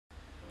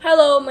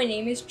Hello, my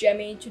name is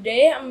Jemmy.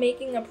 Today I'm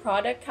making a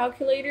product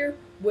calculator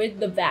with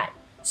the VAT.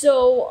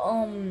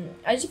 So,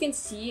 as you can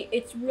see,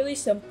 it's really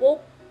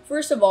simple.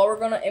 First of all, we're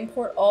gonna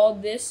import all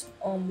this,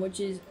 which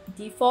is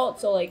default.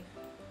 So like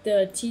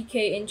the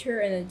TK enter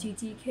and the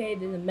TTK,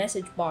 then the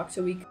message box,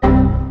 so we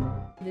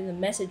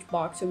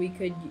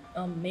could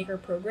make our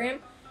program.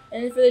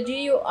 And then for the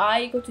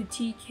GUI, equal to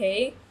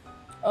TK.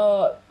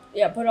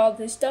 Yeah, put all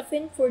this stuff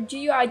in. For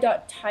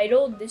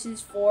GUI.title, this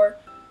is for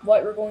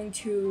what we're going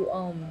to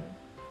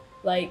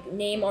like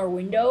name our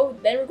window.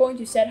 Then we're going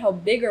to set how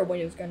big our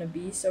window is going to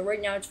be. So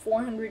right now it's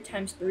 400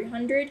 times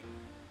 300.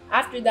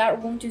 After that,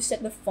 we're going to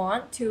set the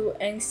font to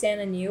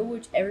Angsana New,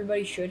 which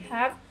everybody should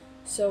have,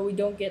 so we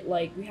don't get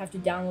like we have to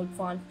download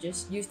font.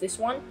 Just use this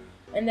one.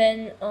 And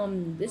then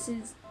this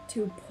is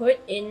to put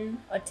in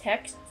a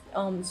text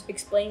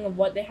explaining of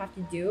what they have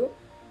to do.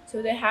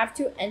 So they have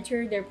to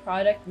enter their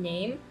product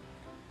name.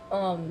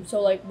 So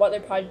like what their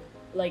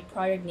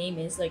product name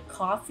is, like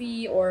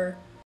coffee or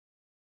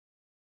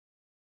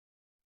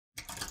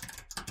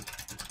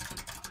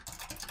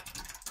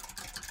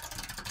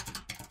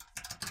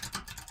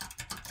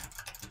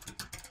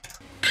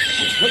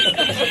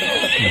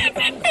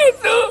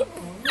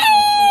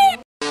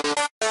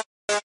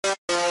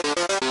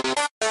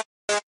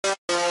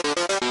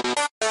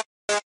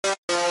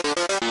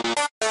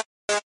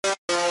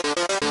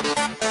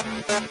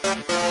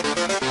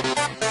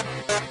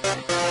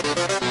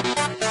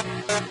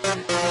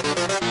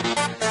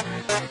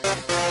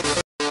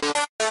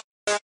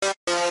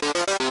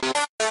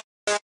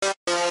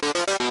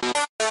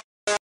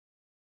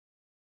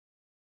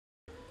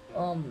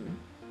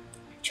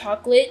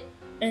chocolate.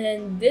 And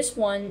then this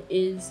one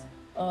is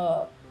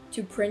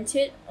to print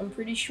it, I'm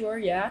pretty sure,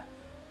 yeah.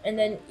 And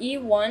then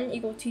E1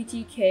 equal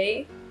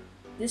TTK.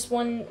 This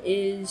one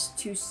is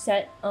to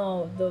set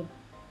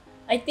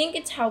I think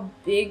it's how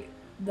big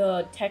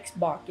the text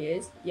box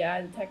is.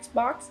 Yeah, the text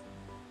box.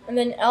 And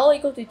then L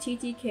equal to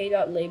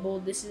TTK.label.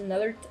 This is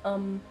another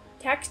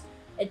text.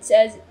 It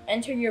says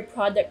enter your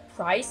product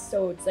price,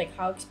 so it's like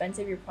how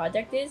expensive your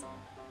product is.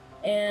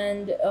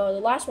 And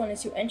the last one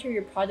is to enter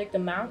your product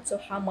amount, so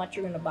how much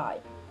you're gonna buy.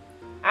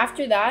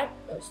 After that,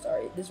 oh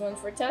sorry, this one's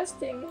for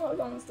testing. Hold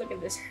on, let's look at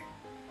this.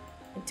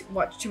 I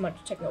watched too much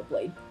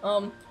Technoblade.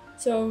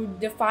 So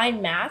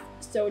define math.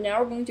 So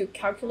now we're going to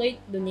calculate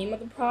the name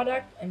of the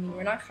product. I mean,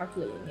 we're not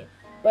calculating it,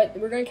 but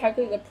we're going to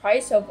calculate the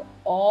price of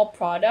all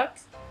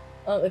products,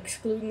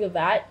 excluding the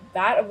VAT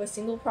of a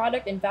single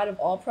product, and VAT of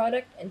all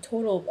product, and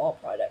total of all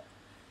product.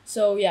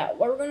 So yeah,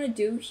 what we're going to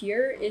do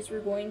here is we're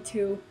going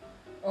to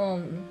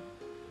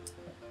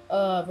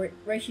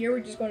right here we're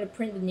just going to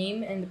print the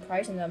name and the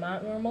price and the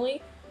amount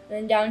normally. And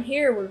then down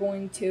here we're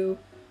going to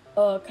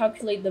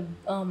calculate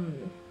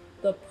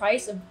the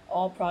price of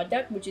all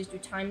product, which is 2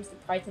 times the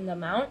price and the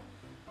amount,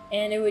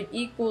 and it would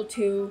equal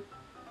to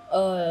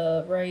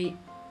right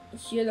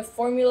here the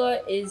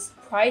formula is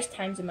price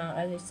times amount,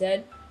 as I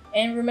said.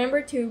 And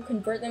remember to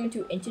convert them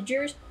into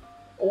integers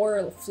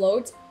or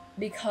floats,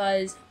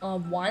 because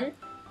one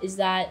is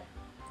that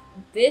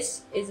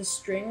this is a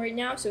string right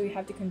now, so we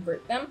have to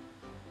convert them.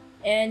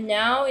 And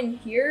now in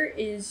here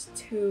is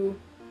to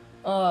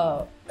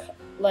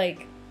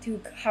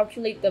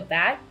calculate the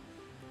VAT.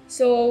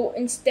 So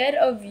instead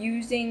of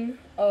using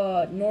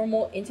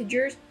normal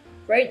integers,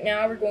 right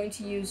now we're going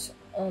to use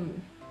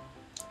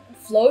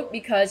float,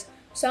 because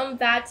some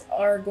VATs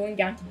are going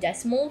down to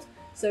decimals.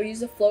 So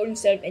use a float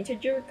instead of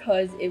integer,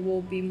 because it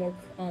will be more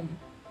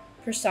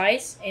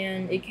precise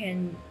and it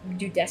can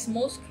do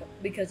decimals,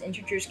 because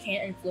integers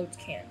can't and floats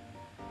can't.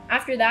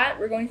 After that,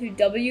 we're going to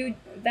W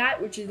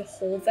VAT, which is the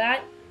whole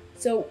VAT.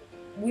 So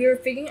we're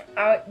figuring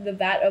out the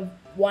VAT of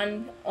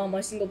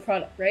a single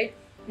product, right?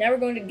 Now we're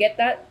going to get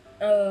that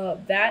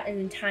VAT and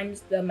then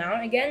times the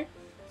amount again.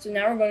 So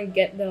now we're going to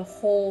get the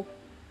whole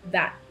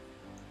VAT.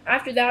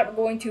 After that,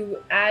 we're going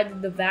to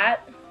add the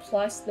VAT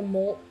plus the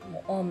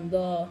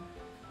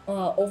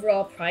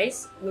overall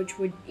price, which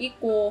would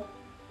equal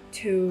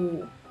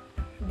to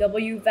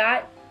W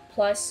VAT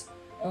plus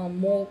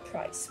mole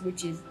price,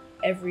 which is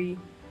every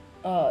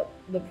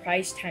the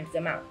price times the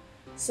amount.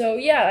 So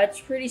yeah, that's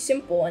pretty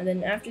simple. And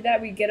then after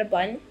that, we get a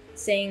button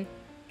saying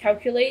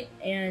calculate,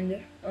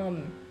 and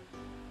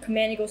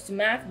command equals to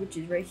math, which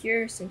is right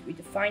here since we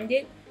defined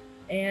it,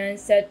 and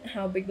set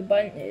how big the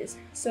button is.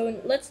 So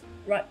let's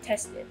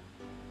test it.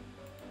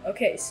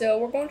 Okay, so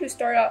we're going to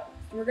start out,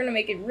 we're going to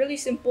make it really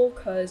simple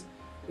because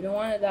we don't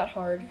want it that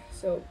hard.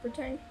 So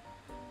pretend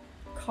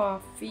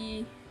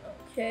coffee,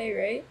 okay,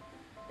 right?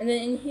 And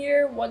then in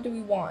here, what do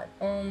we want?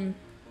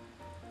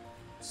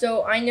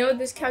 So I know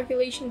this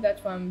calculation,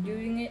 that's why I'm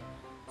doing it.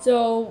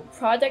 So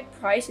product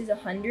price is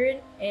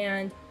 100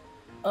 and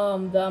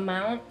the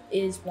amount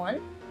is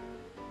 1.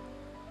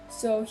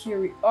 So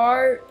here we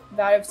are,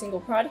 value of single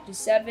product is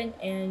 7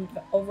 and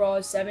overall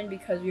is 7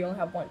 because we only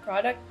have one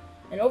product.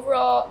 And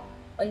overall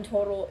in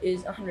total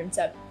is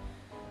 107.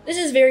 This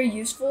is very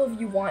useful if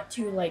you want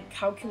to like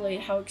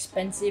calculate how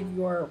expensive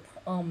your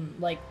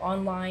like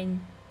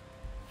online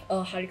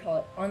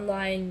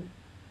online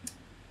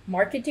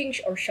marketing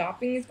or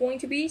shopping is going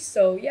to be.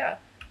 So yeah,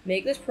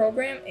 make this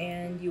program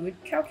and you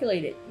would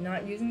calculate it,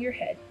 not using your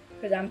head,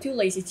 because I'm too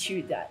lazy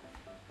to do that.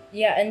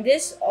 Yeah, and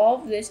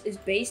all of this is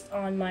based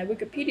on my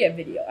Wikipedia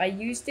video. I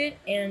used it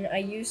and I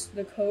used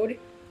the code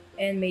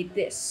and made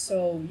this.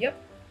 So yep,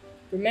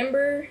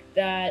 remember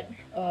that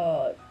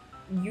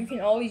you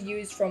can always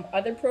use from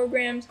other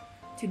programs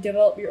to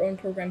develop your own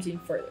programs even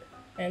further.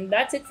 And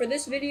that's it for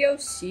this video.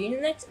 See you in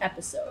the next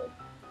episode.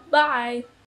 Bye!